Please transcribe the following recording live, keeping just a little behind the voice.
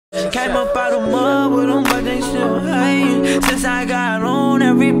Came up out of mud with them, but they still hating. Since I got on,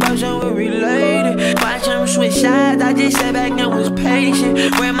 every person was related. Watch them switch sides, I just sat back and was patient.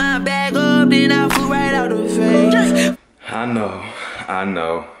 Wear my bag up, then I flew right out the face. I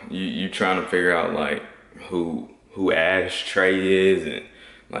know. You trying to figure out like who Ashtray is, and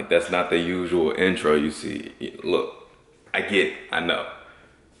like that's not the usual intro you see. Look, I know,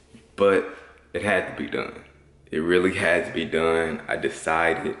 but it had to be done. It really had to be done. I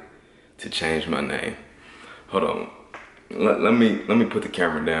decided to change my name. Hold on, let me put the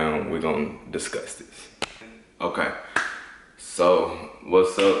camera down. We're gonna discuss this. Okay, so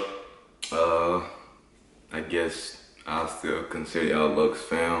what's up? I guess I'll still consider y'all Lux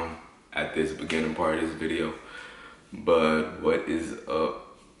fam at this beginning part of this video. But what is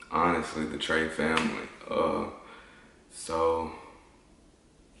up? Honestly, the Trey family. So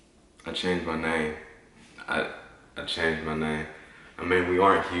I changed my name. I changed my name. I mean, we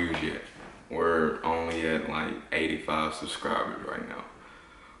aren't huge yet. We're only at like 85 subscribers right now.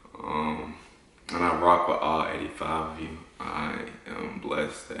 And I rock with all 85 of you. I am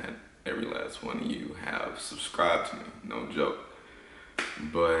blessed that every last one of you have subscribed to me, no joke.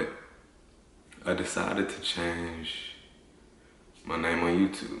 But I decided to change my name on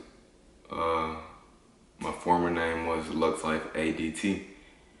YouTube. My former name was Lux Life ADT.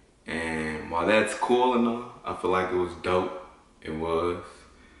 And while that's cool and all, I feel like it was dope. It was.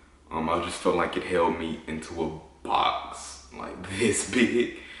 I just felt like it held me into a box like this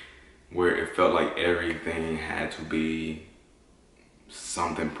big, where it felt like everything had to be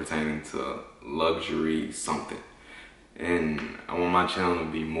something pertaining to luxury something. And I want my channel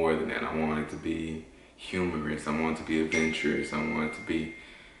to be more than that. I want it to be humorous. I want it to be adventurous. I want it to be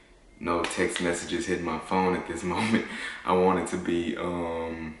no text messages hitting my phone at this moment. I want it to be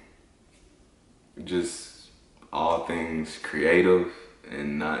just all things creative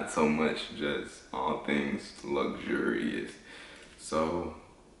and not so much just all things luxurious. So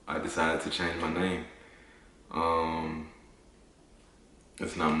I decided to change my name.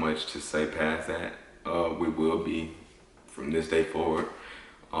 There's not much to say past that. We will be, from this day forward,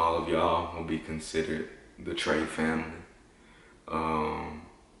 all of y'all will be considered the Trey family.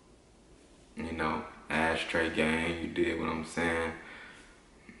 You know, Ashtray gang, you did what I'm saying.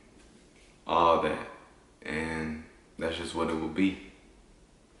 All that. And that's just what it will be.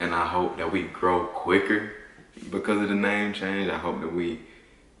 And I hope that we grow quicker because of the name change. I hope that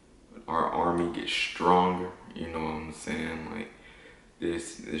our army gets stronger. You know what I'm saying? Like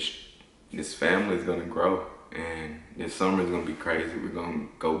this family is gonna grow, and this summer is gonna be crazy. We're gonna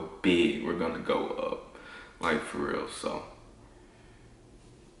go big. We're gonna go up, like for real. So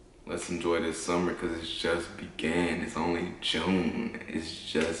let's enjoy this summer because it's just began. It's only June. It's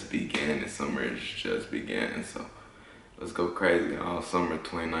just began. This summer is just began. So let's go crazy all summer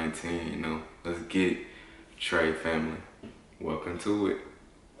 2019. You know, let's get it. Trey family, welcome to it.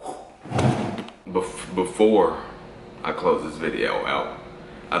 Before I close this video out,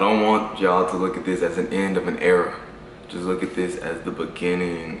 I don't want y'all to look at this as an end of an era. Just look at this as the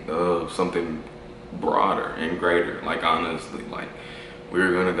beginning of something broader and greater. Like honestly, like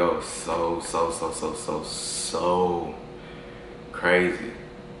we're gonna go so crazy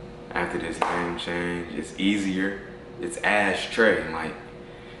after this name change. It's easier. It's Ashtray. Like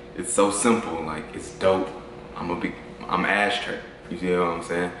it's so simple. Like it's dope. I'm Ashtray. You see what I'm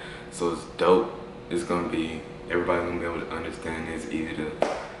saying? So it's dope. It's gonna be, everybody's gonna be able to understand it. It's easy to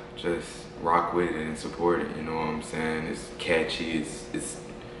just rock with it and support it. You know what I'm saying? It's catchy. It's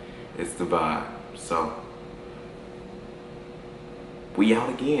the vibe. So we out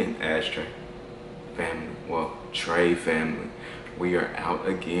again, Ashtray family. Well, Trey family. We are out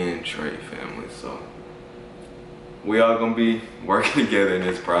again, Trey family. So we all gonna be working together in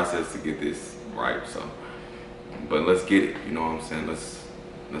this process to get this right. So, but let's get it. You know what I'm saying?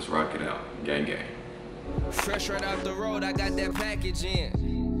 Let's rock it out. Gang gang. Fresh right out the road, I got that package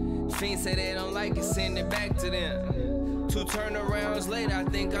in. Fiends say they don't like it, send it back to them. 2 turnarounds later, I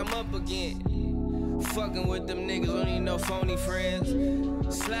think I'm up again. Fucking with them niggas, don't need no phony friends.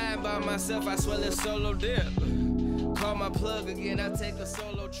 Slide by myself, I swear it's solo dip. Call my plug again, I take a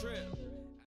solo trip.